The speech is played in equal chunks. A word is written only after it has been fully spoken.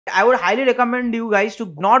I would highly recommend you guys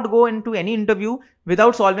to not go into any interview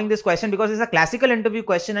without solving this question, because it's a classical interview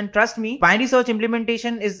question, and trust me, binary search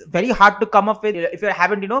implementation is very hard to come up with if you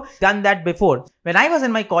haven't done that before. When I was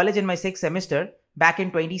in my college in my 6th semester back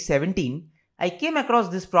in 2017, I came across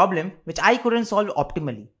this problem which I couldn't solve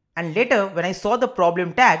optimally, and later when I saw the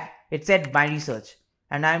problem tag, it said binary search.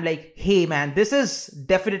 And I'm like, hey man, this is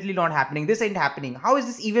definitely not happening. This ain't happening. How is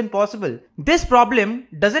this even possible? This problem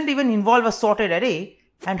doesn't even involve a sorted array.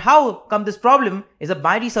 And how come this problem is a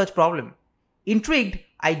binary search problem? Intrigued,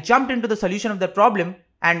 I jumped into the solution of that problem.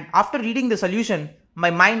 And after reading the solution,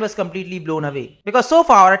 my mind was completely blown away. Because so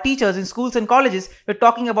far, our teachers in schools and colleges were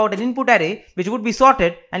talking about an input array which would be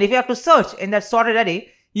sorted. And if you have to search in that sorted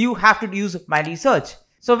array, you have to use binary search.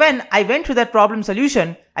 So when I went through that problem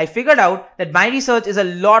solution, I figured out that binary search is a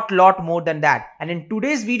lot more than that. And in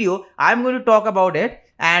today's video, I'm going to talk about it.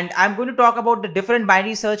 And I'm going to talk about the different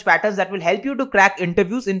binary search patterns that will help you to crack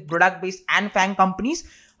interviews in product-based and FANG companies.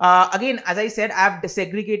 Again, as I said, I've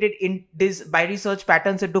segregated in these binary search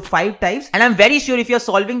patterns into 5 types. And I'm very sure if you're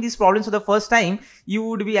solving these problems for the first time, you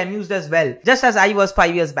would be amused as well, just as I was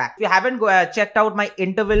 5 years back. If you haven't checked out my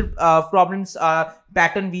interval problems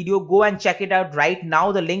pattern video, go and check it out right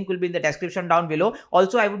now. The link will be in the description down below.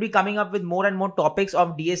 Also, I will be coming up with more and more topics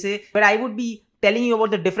of DSA, where I would be telling you about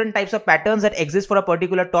the different types of patterns that exist for a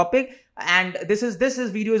particular topic. And this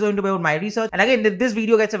video is going to be about my research. And again, if this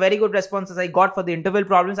video gets a very good response as I got for the interval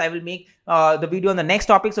problems, I will make the video on the next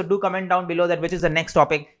topic. So do comment down below that which is the next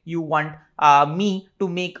topic you want me to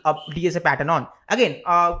make a DSA pattern on. Again,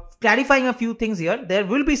 clarifying a few things here. There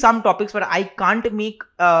will be some topics where I can't make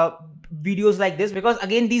videos like this, because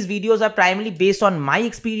again, these videos are primarily based on my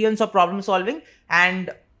experience of problem solving. And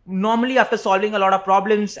normally after solving a lot of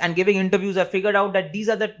problems and giving interviews, I figured out that these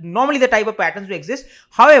are normally the type of patterns to exist.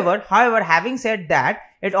 However, having said that,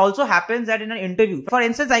 it also happens that in an interview, for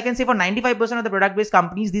instance, I can say for 95% of the product-based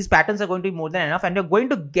companies, these patterns are going to be more than enough, and you're going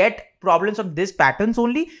to get problems from these patterns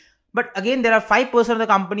only. But again, there are 5% of the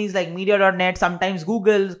companies like Media.net, sometimes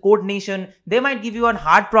Google, Code Nation, they might give you a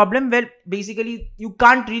hard problem where basically you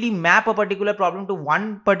can't really map a particular problem to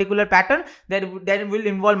one particular pattern. That will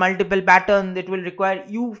involve multiple patterns. It will require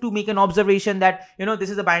you to make an observation that, this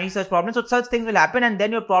is a binary search problem. So such things will happen, and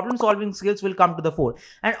then your problem solving skills will come to the fore.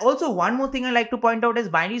 And also one more thing I like to point out is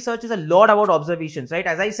binary search is a lot about observations, right?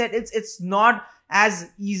 As I said, it's not as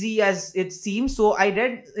easy as it seems. So I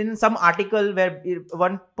read in some article where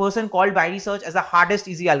one person called binary search as the hardest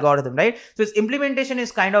easy algorithm, right? So its implementation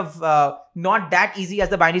is kind of not that easy as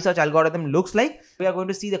the binary search algorithm looks like. We are going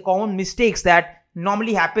to see the common mistakes that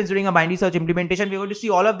normally happens during a binary search implementation. We're going to see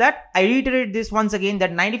all of that. I reiterate this once again,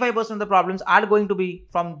 that 95% of the problems are going to be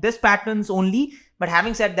from this patterns only. But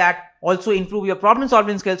having said that, also improve your problem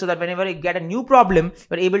solving skills so that whenever you get a new problem,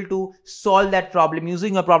 you're able to solve that problem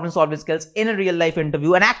using your problem solving skills in a real life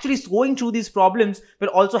interview. And actually going through these problems will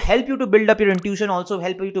also help you to build up your intuition, also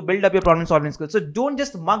help you to build up your problem solving skills. So don't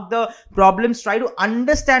just mug the problems, try to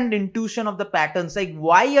understand the intuition of the patterns, like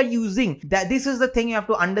why you're using that. This is the thing you have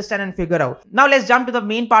to understand and figure out. Now let's jump to the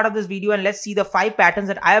main part of this video and let's see the 5 patterns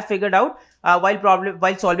that I have figured out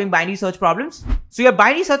while solving binary search problems. So your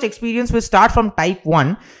binary search experience will start from type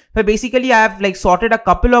 1, where basically I have sorted a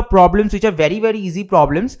couple of problems which are very easy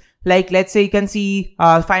problems. Like let's say you can see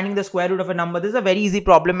finding the square root of a number. This is a very easy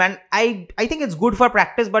problem, and I think it's good for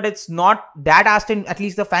practice, but it's not that asked in at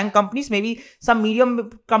least the FANG companies. Maybe some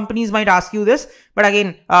medium companies might ask you this, but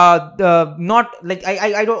again, not like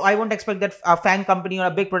I won't expect that a FANG company or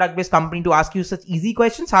a big product-based company to ask you such easy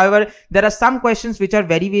questions. However, there are some questions which are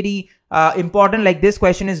very important. Like this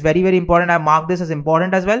question is very important. I marked this as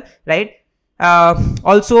important as well, right?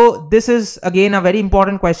 Also, this is again a very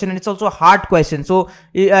important question, and it's also a hard question. So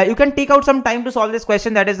you can take out some time to solve this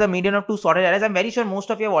question. That is the median of 2 sorted arrays. I'm very sure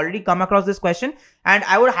most of you have already come across this question, and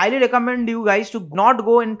I would highly recommend you guys to not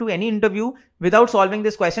go into any interview without solving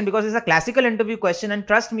this question, because it's a classical interview question, and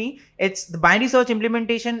trust me, it's the binary search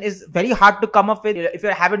implementation is very hard to come up with if you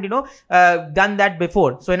haven't done that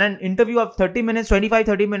before. So in an interview of 30 minutes,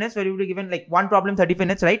 25-30 minutes, where you will be given like one problem 30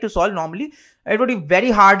 minutes, right, to solve, normally it would be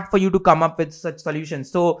very hard for you to come up with such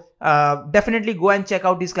solutions. So definitely go and check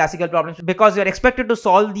out these classical problems, because you're expected to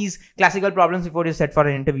solve these classical problems before you set for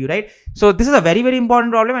an interview, right? So this is a very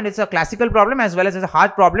important problem, and it's a classical problem as well as a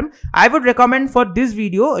hard problem. I would recommend for this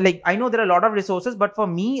video, like I know there are a lot of resources, but for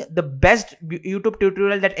me the best YouTube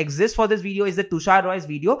tutorial that exists for this video is the Tushar Roy's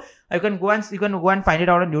video. You can go and find it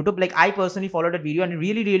out on YouTube. Like I personally followed that video, and it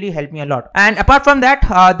really helped me a lot. And apart from that,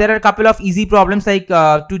 there are a couple of easy problems, like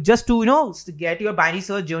to get your binary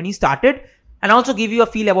search journey started, and also give you a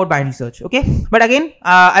feel about binary search. Okay, but again,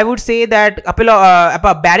 I would say that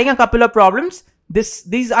barring a couple of problems,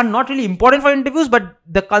 these are not really important for interviews, but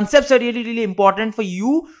the concepts are really important for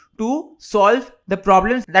you to solve the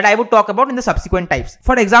problems that I would talk about in the subsequent types.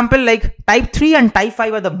 For example, like type 3 and type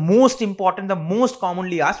 5 are the most important, the most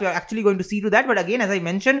commonly asked. We are actually going to see to that. But again, as I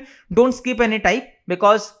mentioned, don't skip any type,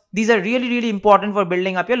 because these are really important for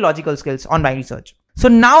building up your logical skills on binary search. So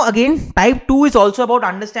now again, type 2 is also about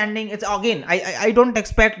understanding. It's again, I don't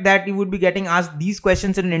expect that you would be getting asked these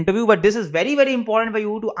questions in an interview, but this is very important for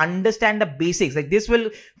you to understand the basics. Like this will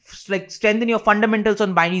like strengthen your fundamentals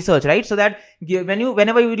on binary search, right? So that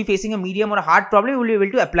whenever you will be facing a medium or a hard problem, you will be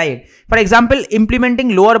able to apply it. For example,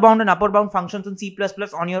 implementing lower bound and upper bound functions in C++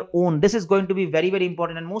 on your own. This is going to be very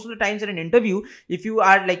important. And most of the times in an interview, if you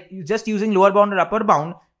are like just using lower bound or upper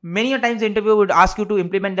bound, many a times the interviewer would ask you to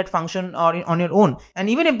implement that function on your own. And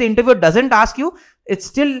even if the interviewer doesn't ask you, it's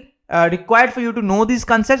still required for you to know these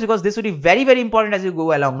concepts, because this would be very important as you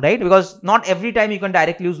go along, right? Because not every time you can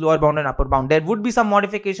directly use lower bound and upper bound. There would be some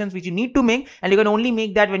modifications which you need to make, and you can only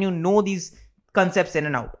make that when you know these concepts in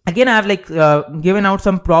and out. Again, I have like given out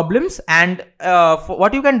some problems, and for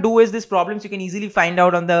what you can do is these problems you can easily find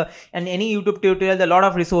out on any YouTube tutorial. There are a lot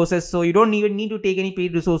of resources, so you don't even need to take any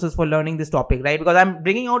paid resources for learning this topic, right? Because I'm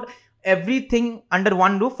bringing out everything under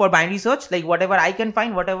one roof for binary search, like whatever I can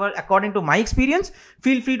find, whatever according to my experience.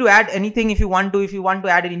 Feel free to add anything if you want to. If you want to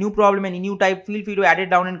add any new problem, any new type, feel free to add it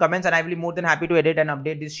down in comments, and I will be more than happy to edit and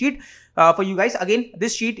update this sheet for you guys. Again,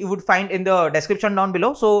 this sheet you would find in the description down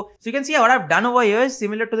below. So you can see what I've done over here is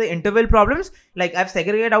similar to the interval problems. Like I've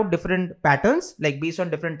segregated out different patterns, like based on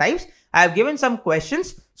different types. I have given some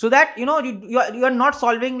questions so that you are not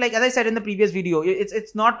solving, like as I said in the previous video,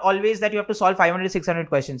 it's not always that you have to solve 500-600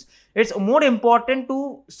 questions. It's more important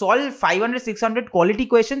to solve 500-600 quality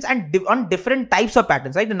questions and on different types of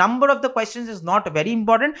patterns, right? The number of the questions is not very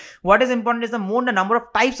important. What is important is the number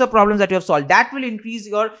of types of problems that you have solved. That will increase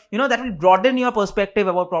your, that will broaden your perspective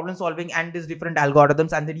about problem solving and these different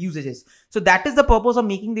algorithms and their usages. So that is the purpose of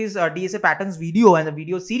making this DSA patterns video and the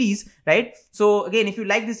video series, right? So again, if you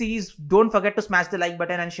like the series, don't forget to smash the like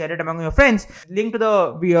button and share it among your friends. Link to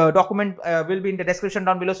the document will be in the description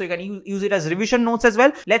down below, so you can use it as revision notes as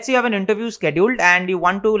well. Let's say you have an interview scheduled and you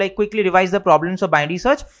want to like quickly revise the problems of binary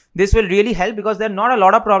search. This will really help, because there are not a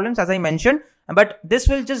lot of problems as I mentioned, but this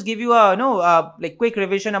will just give you a like quick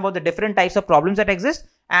revision about the different types of problems that exist.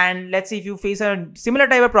 And let's see if you face a similar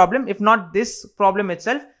type of problem, if not this problem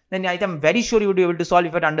itself, then I am very sure you would be able to solve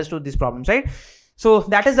if you had understood these problems, right? So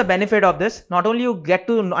that is the benefit of this. Not only you get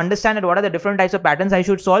to understand what are the different types of patterns I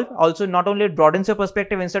should solve, also not only it broadens your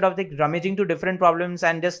perspective instead of like rummaging to different problems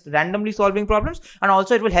and just randomly solving problems, and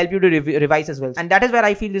also it will help you to revise as well. And that is where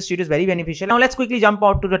I feel this sheet is very beneficial. Now let's quickly jump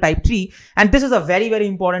out to the type 3, and this is a very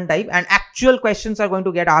important type, and actual questions are going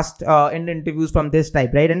to get asked in the interviews from this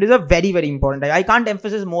type, right? And this is a very important type. I can't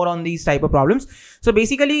emphasize more on these type of problems. So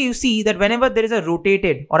basically you see that whenever there is a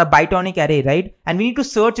rotated or a bitonic array, right, and we need to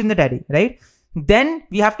search in that array, right, then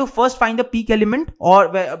we have to first find the peak element or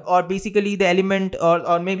basically the element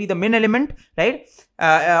or maybe the min element, right?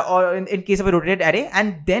 Or in case of a rotated array,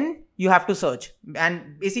 and then you have to search.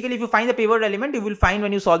 And basically if you find the pivot element, you will find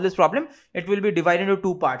when you solve this problem, it will be divided into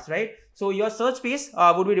 2 parts, right? So your search space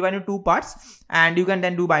would be divided into 2 parts, and you can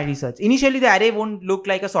then do binary search. Initially the array won't look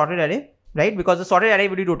like a sorted array, right? Because the sorted array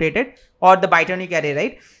will be rotated, or the bitonic array,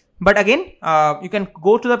 right? But again, you can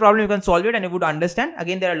go to the problem, you can solve it, and you would understand.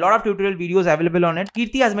 Again, there are a lot of tutorial videos available on it.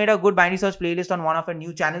 Kirti has made a good binary search playlist on one of her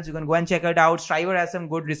new channels. You can go and check it out. Striver has some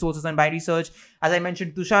good resources on binary search. As I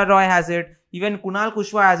mentioned, Tushar Roy has it. Even Kunal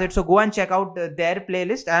Kushwa has it. So go and check out their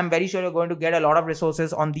playlist. I am very sure you're going to get a lot of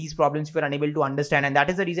resources on these problems if you're unable to understand. And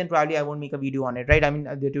that is the reason probably I won't make a video on it, right? I mean,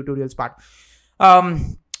 the tutorials part.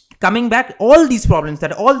 Coming back, all these problems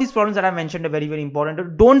that I mentioned are very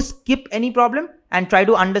important. Don't skip any problem and try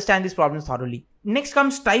to understand these problems thoroughly. Next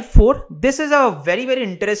comes type 4. This is a very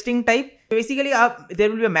interesting type. Basically,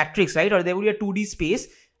 there will be a matrix, right? Or there will be a 2D space.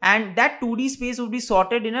 And that 2D space would be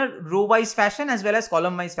sorted in a row-wise fashion as well as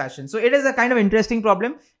column-wise fashion. So it is a kind of interesting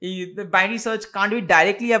problem. The binary search can't be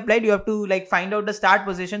directly applied. You have to like find out the start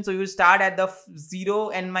position. So you will start at the 0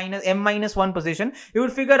 n minus m minus 1 position. You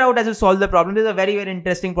would figure out as you solve the problem. This is a very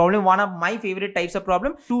interesting problem. One of my favorite types of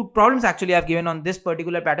problem. 2 problems actually I've given on this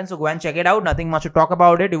particular pattern. So go and check it out. Nothing much to talk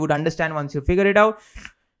about it. You would understand once you figure it out.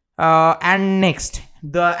 And next,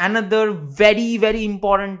 another very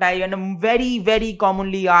important type and very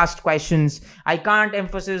commonly asked questions. I can't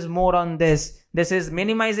emphasize more on this. This is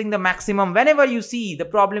minimizing the maximum. Whenever you see the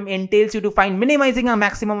problem entails you to find minimizing a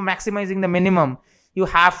maximum or maximizing the minimum, you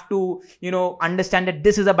have to, understand that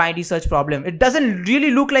this is a binary search problem. It doesn't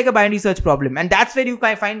really look like a binary search problem. And that's where you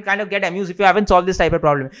kind of get amused if you haven't solved this type of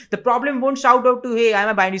problem. The problem won't shout out to, hey, I'm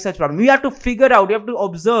a binary search problem. You have to figure out, you have to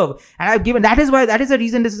observe. And I've given, that is the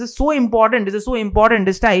reason this is so important.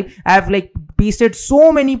 This type. I've pasted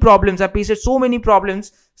so many problems.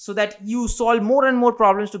 So that you solve more and more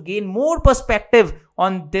problems to gain more perspective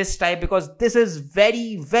on this type, because this is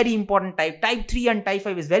very, very important type. Type 3 and type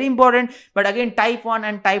 5 is very important, but again, type 1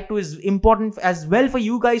 and type 2 is important as well for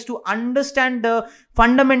you guys to understand the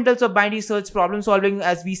fundamentals of binary search problem solving,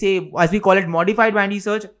 as we call it, modified binary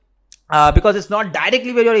search. Because it's not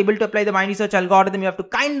directly where you're able to apply the binary search algorithm. You have to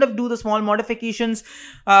kind of do the small modifications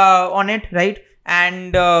on it, right?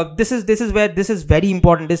 And this is where this is very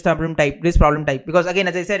important, this problem type, because again,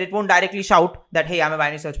 as I said, it won't directly shout that, hey, I'm a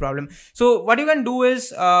binary search problem. So what you can do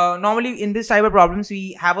is, normally in this type of problems,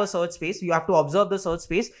 we have a search space. You have to observe the search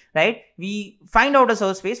space, right? We find out a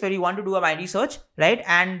search space where you want to do a binary search, right?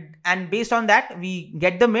 And based on that, we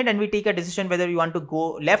get the mid and we take a decision whether we want to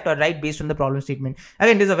go left or right based on the problem statement.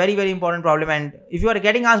 Again, this is a very, very important problem. And if you are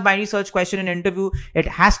getting asked binary search question in interview, it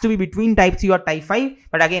has to be between type 3 or type 5.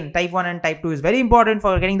 But again, type 1 and type 2 is very important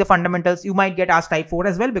for getting the fundamentals. You might get asked type 4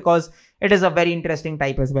 as well, because it is a very interesting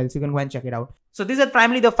type as well. So you can go and check it out. So these are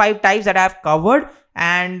primarily the 5 types that I have covered.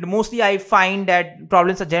 And mostly I find that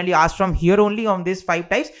problems are generally asked from here only on these 5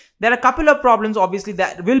 types. There are a couple of problems, obviously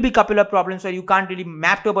there will be a couple of problems where you can't really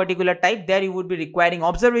map to a particular type. There you would be requiring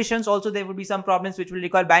observations. Also, there would be some problems which will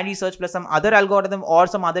require binary search plus some other algorithm or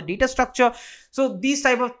some other data structure. So these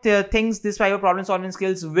type of things, this type of problem solving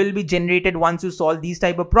skills will be generated once you solve these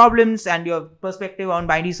type of problems, and your perspective on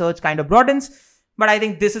binary search kind of broadens. But I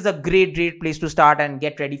think this is a great place to start and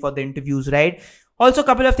get ready for the interviews, right? Also, a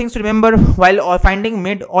couple of things to remember while finding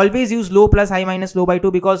mid: always use low plus high minus low by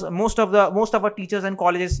 2, because most of our teachers and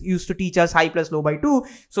colleges used to teach us high plus low by 2.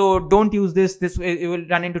 So don't use this. You will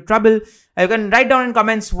run into trouble. You can write down in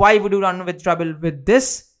comments why would you run with trouble with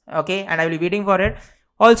this. Okay, and I will be waiting for it.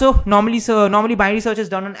 Also, normally binary search is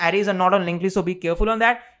done on arrays and not on linked lists, so be careful on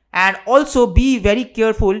that. And also be very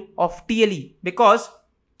careful of TLE, because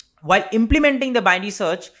while implementing the binary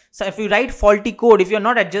search, so if you write faulty code, if you're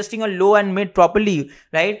not adjusting a low and mid properly,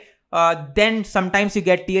 right, then sometimes you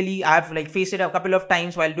get TLE. I've faced it a couple of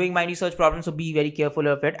times while doing binary search problems, so be very careful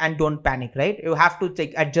of it and don't panic, right? You have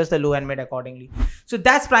to adjust the low and mid accordingly. So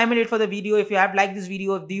that's primarily it for the video. If you have liked this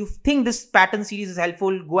video, if you think this pattern series is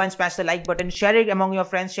helpful, go and smash the like button, share it among your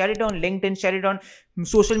friends, share it on LinkedIn, share it on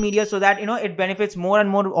social media, so that it benefits more and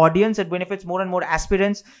more audience, it benefits more and more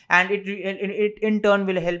aspirants, and it in turn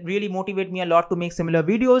will help really motivate me a lot to make similar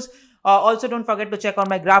videos. Also, don't forget to check out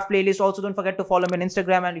my graph playlist. Also, don't forget to follow me on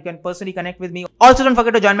Instagram, and you can personally connect with me. Also, don't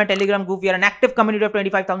forget to join my Telegram group. We are an active community of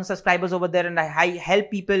 25,000 subscribers over there, and I help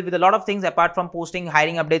people with a lot of things apart from posting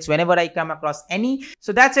hiring updates whenever I come across any.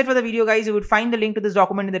 So that's it for the video, guys. You would find the link to this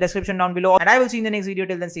document in the description down below, and I will see you in the next video.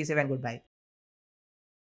 Till then, stay safe and goodbye.